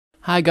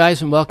Hi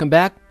guys, and welcome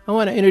back. I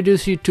want to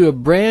introduce you to a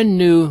brand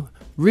new,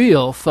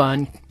 real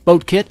fun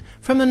boat kit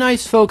from the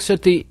nice folks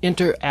at the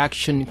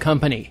Inter-Action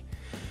Company.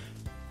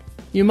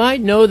 You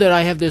might know that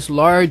I have this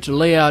large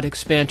layout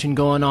expansion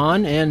going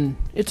on, and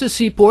it's a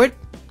seaport.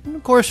 And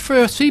of course, for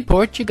a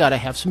seaport, you gotta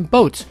have some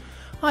boats.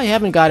 I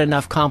haven't got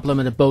enough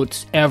complement of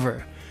boats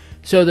ever.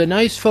 So the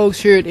nice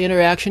folks here at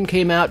Inter-Action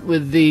came out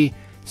with the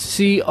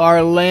CR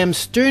Lamb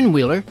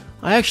sternwheeler.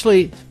 I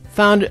actually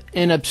found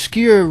an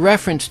obscure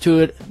reference to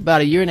it about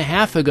a year and a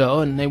half ago,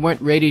 and they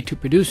weren't ready to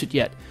produce it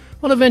yet.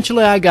 Well,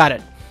 eventually I got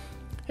it.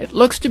 It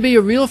looks to be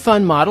a real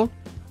fun model.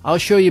 I'll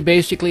show you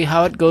basically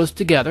how it goes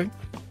together.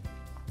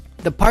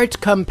 The parts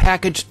come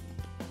packaged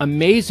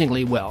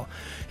amazingly well.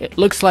 It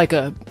looks like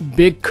a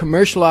big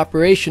commercial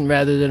operation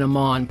rather than a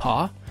ma and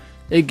pa.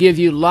 They give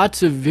you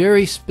lots of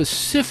very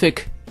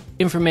specific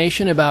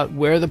information about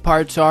where the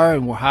parts are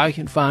and how you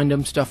can find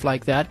them, stuff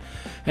like that.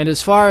 And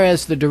as far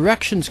as the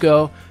directions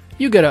go,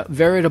 you get a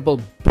veritable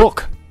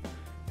book.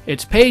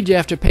 It's page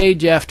after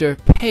page after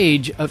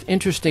page of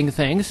interesting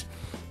things.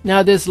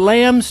 Now, this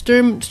Lamb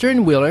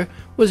sternwheeler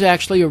was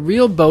actually a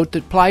real boat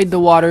that plied the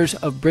waters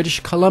of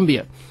British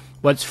Columbia.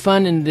 What's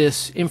fun in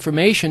this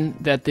information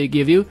that they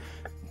give you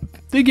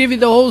the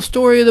whole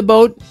story of the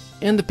boat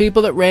and the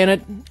people that ran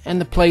it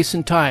and the place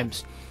and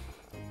times.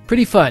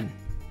 Pretty fun.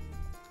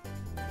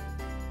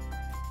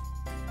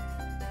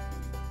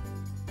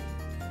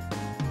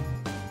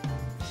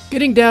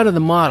 Getting down to the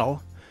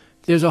model,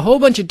 there's a whole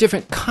bunch of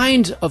different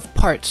kinds of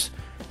parts.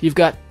 You've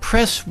got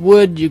pressed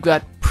wood, you've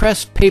got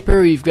pressed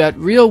paper, you've got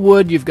real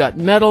wood, you've got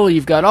metal,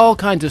 you've got all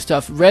kinds of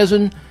stuff,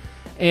 resin,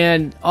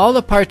 and all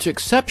the parts are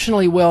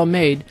exceptionally well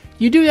made.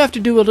 You do have to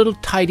do a little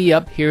tidy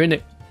up here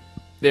and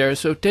there,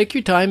 so take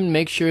your time and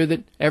make sure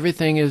that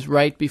everything is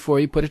right before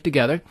you put it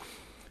together.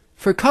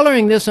 For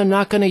coloring this, I'm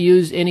not going to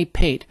use any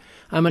paint.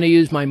 I'm going to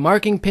use my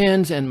marking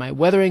pens and my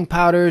weathering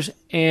powders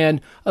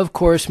and, of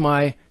course,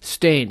 my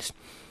stains.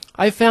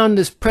 I found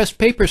this pressed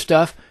paper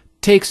stuff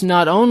takes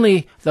not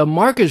only the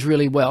markers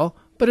really well,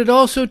 but it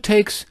also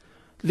takes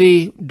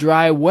the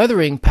dry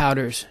weathering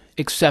powders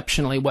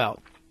exceptionally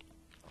well.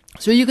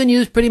 So you can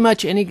use pretty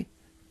much any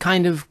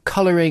kind of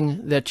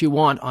coloring that you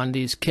want on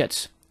these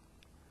kits.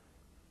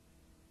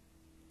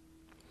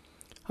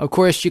 Of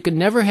course, you can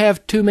never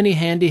have too many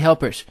handy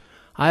helpers.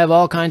 I have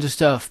all kinds of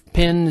stuff,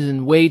 pins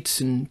and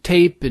weights and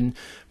tape and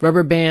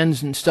rubber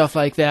bands and stuff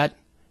like that.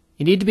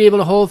 You need to be able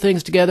to hold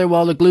things together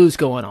while the glue's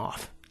going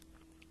off.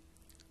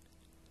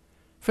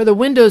 For the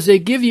windows, they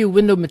give you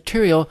window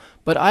material,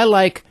 but I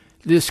like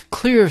this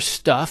clear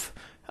stuff.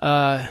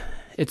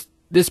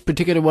 This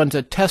particular one's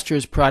a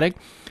Tester's product,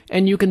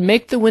 and you can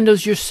make the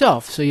windows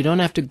yourself, so you don't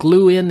have to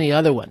glue in the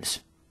other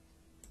ones.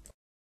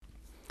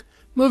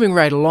 Moving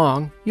right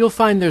along, you'll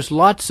find there's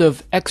lots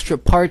of extra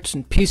parts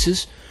and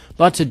pieces,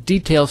 lots of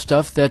detail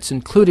stuff that's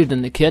included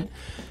in the kit.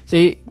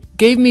 They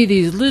gave me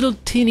these little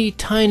teeny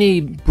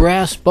tiny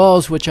brass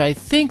balls, which I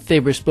think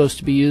they were supposed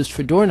to be used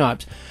for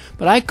doorknobs,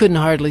 but I couldn't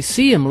hardly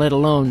see them, let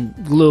alone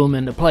glue them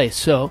into place,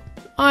 so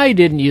I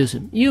didn't use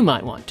them. You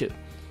might want to.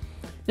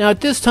 Now, at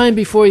this time,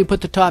 before you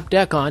put the top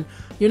deck on,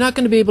 you're not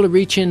going to be able to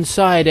reach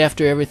inside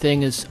after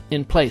everything is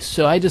in place,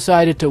 so I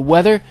decided to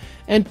weather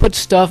and put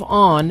stuff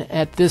on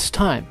at this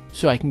time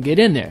so I can get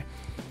in there.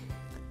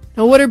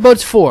 Now, what are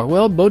boats for?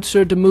 Well, boats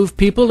are to move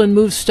people and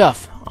move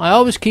stuff. I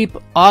always keep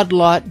odd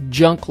lot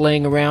junk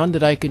laying around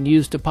that I can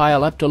use to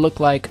pile up to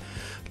look like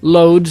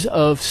loads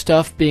of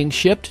stuff being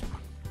shipped.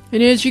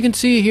 And as you can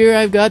see here,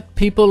 I've got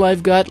people,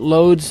 I've got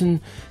loads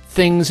and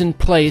things in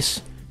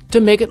place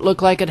to make it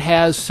look like it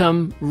has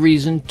some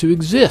reason to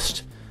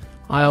exist.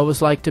 I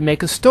always like to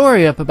make a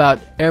story up about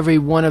every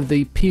one of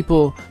the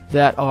people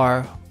that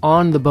are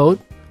on the boat,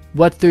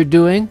 what they're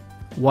doing,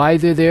 why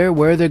they're there,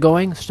 where they're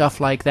going,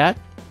 stuff like that.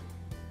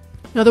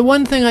 Now, the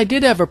one thing I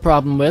did have a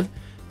problem with,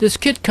 this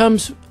kit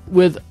comes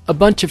with a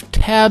bunch of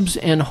tabs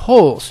and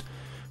holes.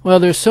 Well,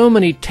 there's so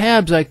many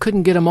tabs I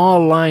couldn't get them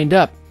all lined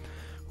up.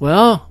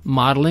 Well,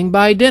 modeling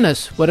by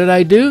Dennis. What did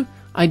I do?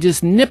 I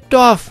just nipped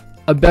off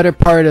a better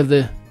part of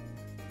the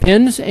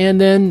pins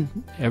and then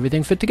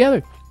everything fit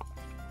together.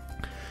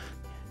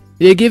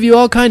 They give you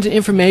all kinds of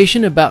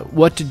information about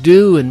what to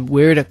do and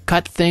where to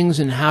cut things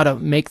and how to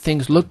make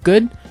things look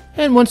good.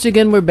 And once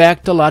again, we're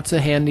back to lots of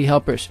handy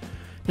helpers.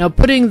 Now,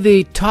 putting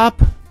the top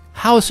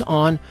house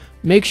on,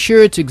 make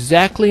sure it's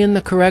exactly in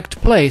the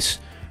correct place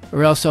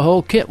or else the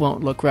whole kit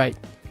won't look right.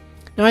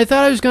 Now, I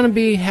thought I was going to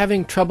be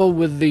having trouble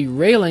with the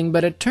railing,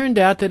 but it turned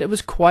out that it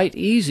was quite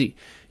easy.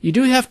 You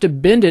do have to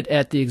bend it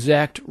at the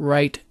exact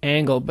right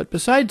angle, but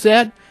besides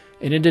that,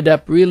 it ended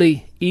up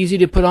really easy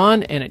to put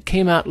on, and it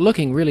came out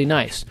looking really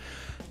nice.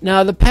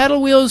 Now, the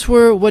paddle wheels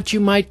were what you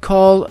might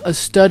call a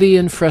study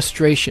in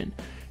frustration.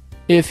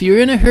 If you're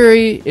in a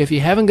hurry, if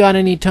you haven't got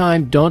any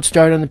time, don't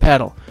start on the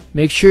paddle.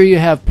 Make sure you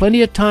have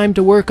plenty of time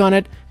to work on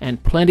it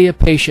and plenty of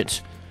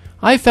patience.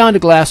 I found a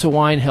glass of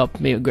wine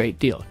helped me a great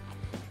deal.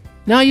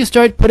 Now you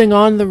start putting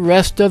on the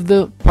rest of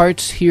the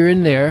parts here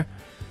and there.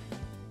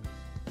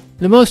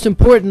 The most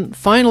important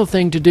final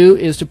thing to do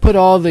is to put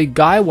all the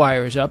guy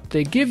wires up.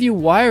 They give you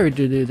wire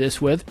to do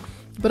this with,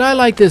 but I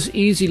like this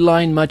easy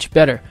line much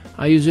better.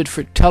 I use it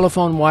for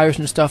telephone wires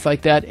and stuff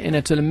like that, and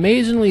it's an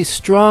amazingly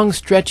strong,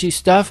 stretchy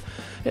stuff.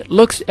 It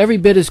looks every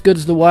bit as good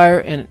as the wire,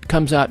 and it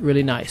comes out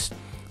really nice.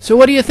 So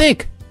what do you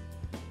think?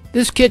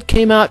 This kit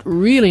came out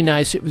really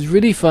nice. It was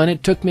really fun.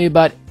 It took me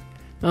about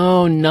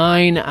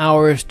 9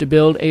 hours to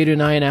build, 8 or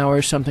 9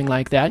 hours, something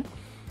like that.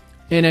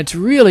 And it's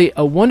really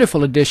a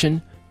wonderful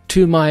addition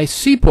to my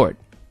seaport.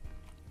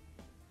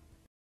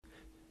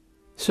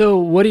 So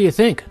what do you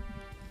think?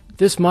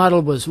 This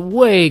model was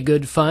way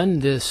good fun,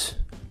 this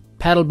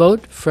paddle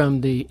boat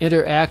from the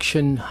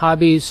Inter-Action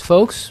Hobbies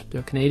folks. They're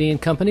a Canadian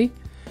company.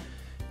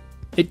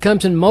 It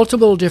comes in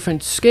multiple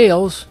different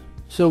scales,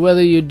 so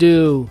whether you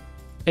do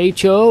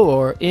HO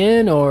or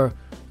N, or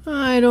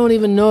I don't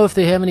even know if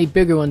they have any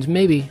bigger ones.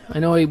 Maybe. I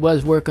know he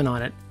was working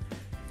on it.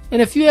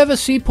 And if you have a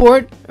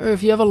seaport, or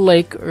if you have a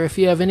lake, or if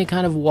you have any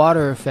kind of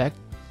water effect,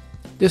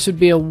 this would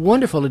be a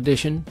wonderful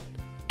addition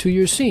to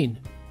your scene.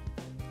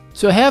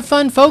 So have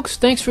fun, folks.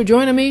 Thanks for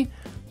joining me.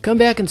 Come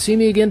back and see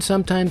me again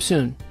sometime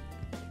soon.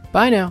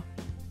 Bye now.